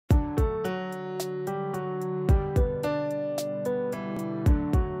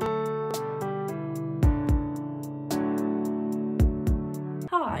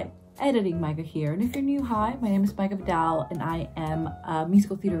editing Maiga here. And if you're new, hi, my name is Maiga Vidal and I am a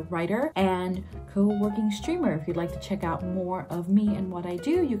musical theater writer and co-working streamer. If you'd like to check out more of me and what I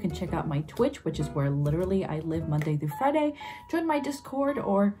do, you can check out my Twitch, which is where literally I live Monday through Friday. Join my Discord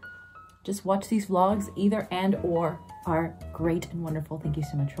or just watch these vlogs. Either and or are great and wonderful. Thank you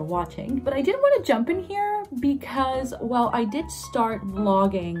so much for watching. But I did want to jump in here because, well, I did start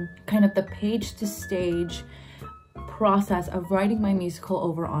vlogging kind of the page to stage process of writing my musical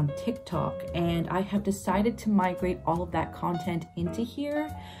over on TikTok, and I have decided to migrate all of that content into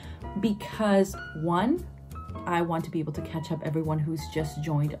here because, one, I want to be able to catch up everyone who's just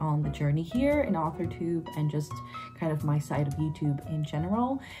joined on the journey here in authortube and just kind of my side of YouTube in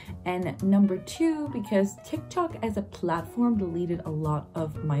general. And number two, because TikTok as a platform deleted a lot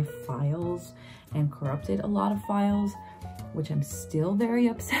of my files and corrupted a lot of files, which I'm still very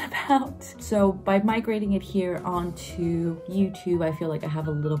upset about. So by migrating it here onto YouTube, I feel like I have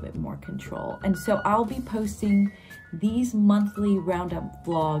a little bit more control. And so I'll be posting these monthly roundup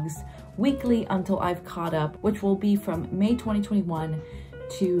vlogs weekly until I've caught up, which will be from May 2021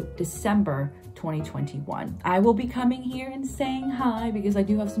 to December 2021. I will be coming here and saying hi because I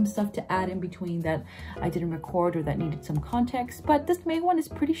do have some stuff to add in between that I didn't record or that needed some context, but this May one is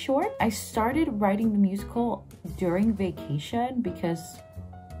pretty short. I started writing the musical during vacation because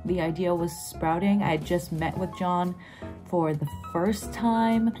the idea was sprouting. I had just met with John for the first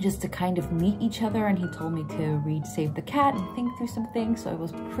time just to kind of meet each other, and he told me to read Save the Cat and think through some things, so it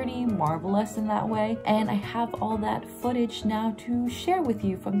was pretty marvelous in that way. And I have all that footage now to share with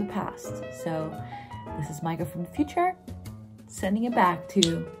you from the past. So this is Maiga from the future, sending it back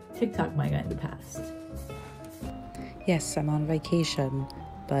to TikTok Maiga in the past. Yes, I'm on vacation,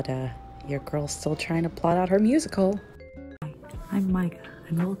 but your girl's still trying to plot out her musical. Hi, I'm Maiga,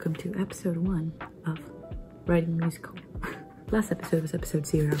 and welcome to episode 1 of Writing a Musical. Last episode was episode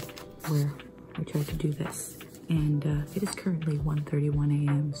 0, where I tried to do this, and it is currently 1:31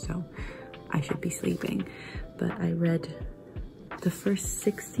 a.m, so I should be sleeping. But I read the first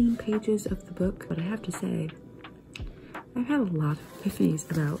 16 pages of the book, but I have to say, I've had a lot of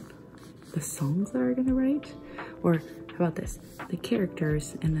epiphanies about the songs that I'm gonna write, or how about this, the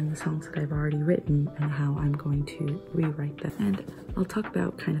characters and then the songs that I've already written and how I'm going to rewrite them. And I'll talk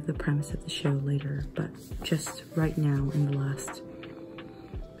about kind of the premise of the show later, but just right now in the last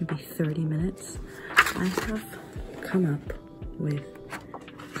maybe 30 minutes, I have come up with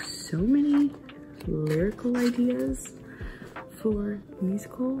so many lyrical ideas for a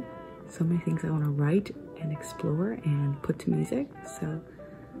musical, so many things I want to write and explore and put to music, so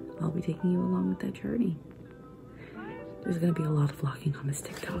I'll be taking you along with that journey. There's gonna be a lot of vlogging on this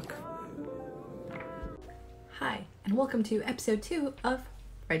TikTok. Hi, and welcome to episode 2 of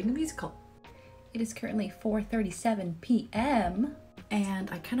Writing a Musical. It is currently 4:37 p.m.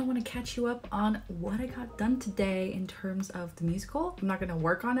 and I kind of want to catch you up on what I got done today in terms of the musical. I'm not gonna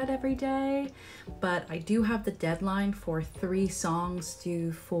work on it every day, but I do have the deadline for 3 songs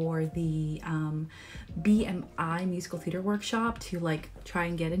due for the BMI musical theater workshop to like try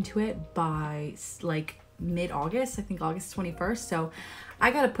and get into it by like mid-August, I think August 21st, so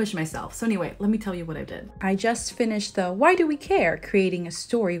I gotta push myself. So anyway, let me tell you what I did. I just finished the Why Do We Care? Creating a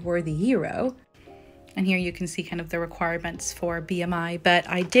Story-Worthy Hero. And here you can see kind of the requirements for BMI, but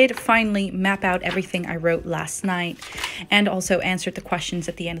I did finally map out everything I wrote last night and also answered the questions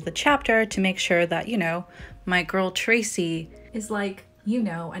at the end of the chapter to make sure that, you know, my girl Tracy is like, you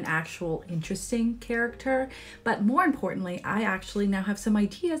know, an actual interesting character. But more importantly, I actually now have some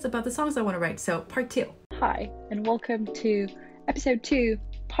ideas about the songs I want to write. So part 2. Hi, and welcome to episode 2,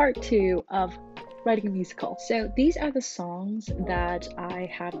 part 2 of Writing a Musical. So these are the songs that I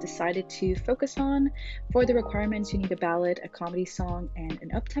have decided to focus on. For the requirements, you need a ballad, a comedy song, and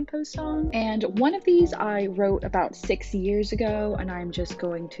an up-tempo song. And one of these I wrote about 6 years ago, and I'm just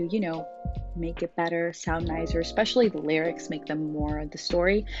going to, you know, make it better, sound nicer, especially the lyrics, make them more of the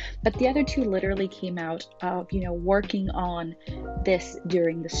story. But the other 2 literally came out of, you know, working on this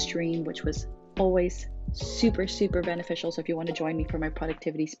during the stream, which was always super beneficial. So if you want to join me for my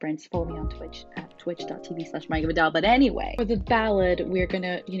productivity sprints, follow me on Twitch at twitch.tv/Maiga Vidal. But anyway, for the ballad, we're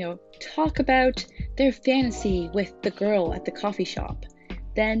gonna, you know, talk about their fantasy with the girl at the coffee shop.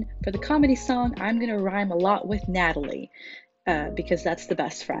 Then for the comedy song, I'm gonna rhyme a lot with Natalie because that's the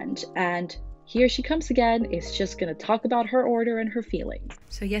best friend. And here she comes again. It's just gonna talk about her order and her feelings.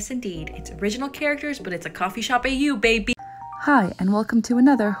 So yes, indeed, it's original characters, but it's a coffee shop AU, baby. Hi, and welcome to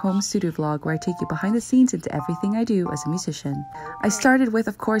another home studio vlog where I take you behind the scenes into everything I do as a musician. I started with,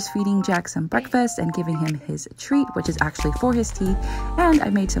 of course, feeding Jack some breakfast and giving him his treat, which is actually for his teeth, and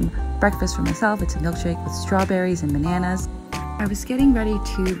I made some breakfast for myself. It's a milkshake with strawberries and bananas. I was getting ready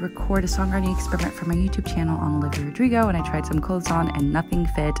to record a songwriting experiment for my YouTube channel on Olivia Rodrigo, and I tried some clothes on and nothing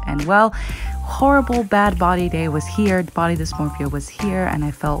fit. And well, horrible bad body day was here. Body dysmorphia was here, and I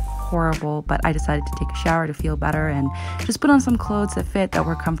felt horrible, but I decided to take a shower to feel better and just put on some clothes that fit, that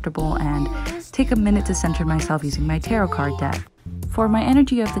were comfortable, and take a minute to center myself using my tarot card deck. For my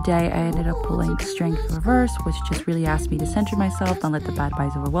energy of the day, I ended up pulling Strength Reverse, which just really asked me to center myself, don't let the bad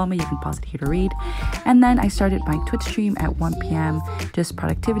vibes overwhelm me. You can pause it here to read. And then I started my Twitch stream at 1 p.m, just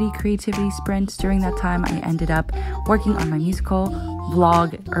productivity, creativity sprints. During that time, I ended up working on my musical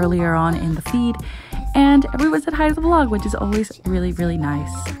vlog earlier on in the feed, and everyone said hi to the vlog, which is always really, really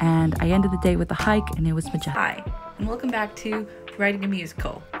nice. And I ended the day with a hike, and it was majestic. Hi, and welcome back to Writing a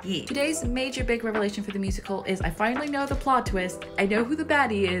Musical. Yeah. Today's major big revelation for the musical is I finally know the plot twist, I know who the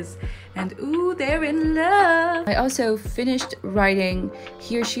baddie is, and ooh, they're in love. I also finished writing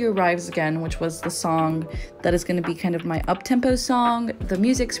Here She Arrives Again, which was the song that is going to be kind of my up-tempo song. The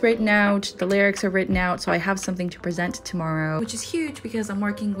music's written out, the lyrics are written out, so I have something to present tomorrow. Which is huge because I'm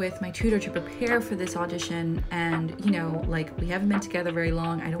working with my tutor to prepare for this audition, and you know, like, we haven't been together very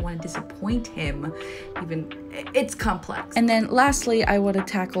long. I don't want to disappoint him. It's complex. And then lastly, I want to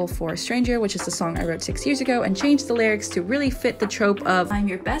tackle For a Stranger, which is the song I wrote 6 years ago, and change the lyrics to really fit the trope of I'm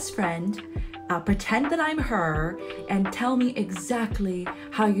your best friend, pretend that I'm her, and tell me exactly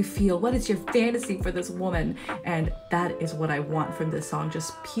how you feel. What is your fantasy for this woman? And that is what I want from this song,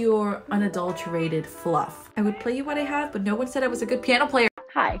 just pure, unadulterated fluff. I would play you what I have, but no one said I was a good piano player.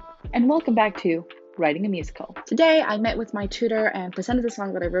 Hi, and welcome back to Writing a Musical. Today I met with my tutor and presented the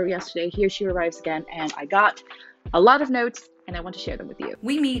song that I wrote yesterday, Here She Arrives Again, and I got a lot of notes and I want to share them with you.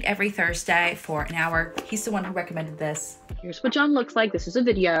 We meet every Thursday for an hour. He's the one who recommended this. Here's what John looks like. This is a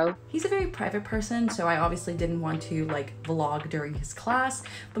video. He's a very private person, so I obviously didn't want to like vlog during his class,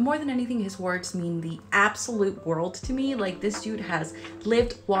 but more than anything, his words mean the absolute world to me. Like, this dude has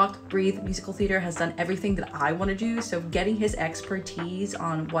lived, walked, breathed musical theater, has done everything that I want to do, so getting his expertise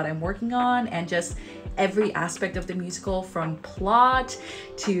on what I'm working on and just every aspect of the musical, from plot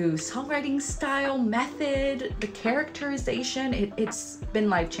to songwriting style, method, the characterization, it's been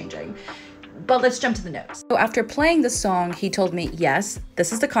life-changing. But let's jump to the notes. So after playing the song, he told me, yes,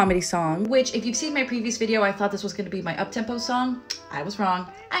 this is the comedy song. Which, if you've seen my previous video, I thought this was going to be my up-tempo song. I was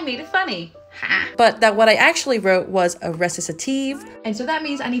wrong. I made it funny. Ha! But that what I actually wrote was a recitative. And so that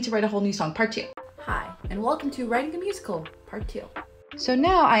means I need to write a whole new song, part 2. Hi, and welcome to Writing a Musical, part 2. So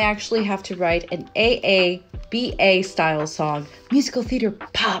now I actually have to write an AABA style song, musical theater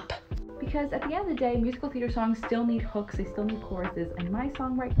pop. Because at the end of the day, musical theater songs still need hooks, they still need choruses, and my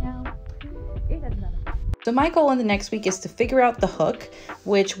song right now, it has none of that. So my goal in the next week is to figure out the hook,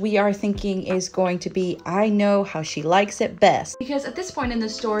 which we are thinking is going to be, I know how she likes it best. Because at this point in the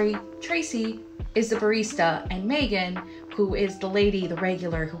story, Tracy is the barista, and Megan, who is the lady, the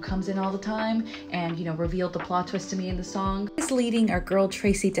regular, who comes in all the time and, you know, revealed the plot twist to me in the song, is leading our girl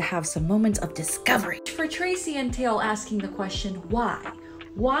Tracy to have some moments of discovery. For Tracy entail asking the question, why?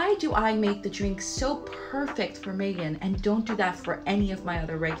 Why do I make the drink so perfect for Megan and don't do that for any of my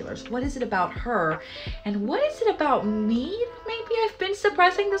other regulars? What is it about her? And what is it about me that maybe I've been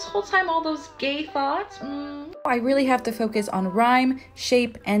suppressing this whole time, all those gay thoughts? I really have to focus on rhyme,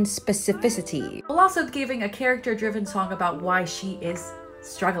 shape, and specificity, while also giving a character-driven song about why she is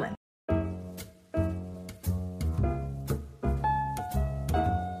struggling.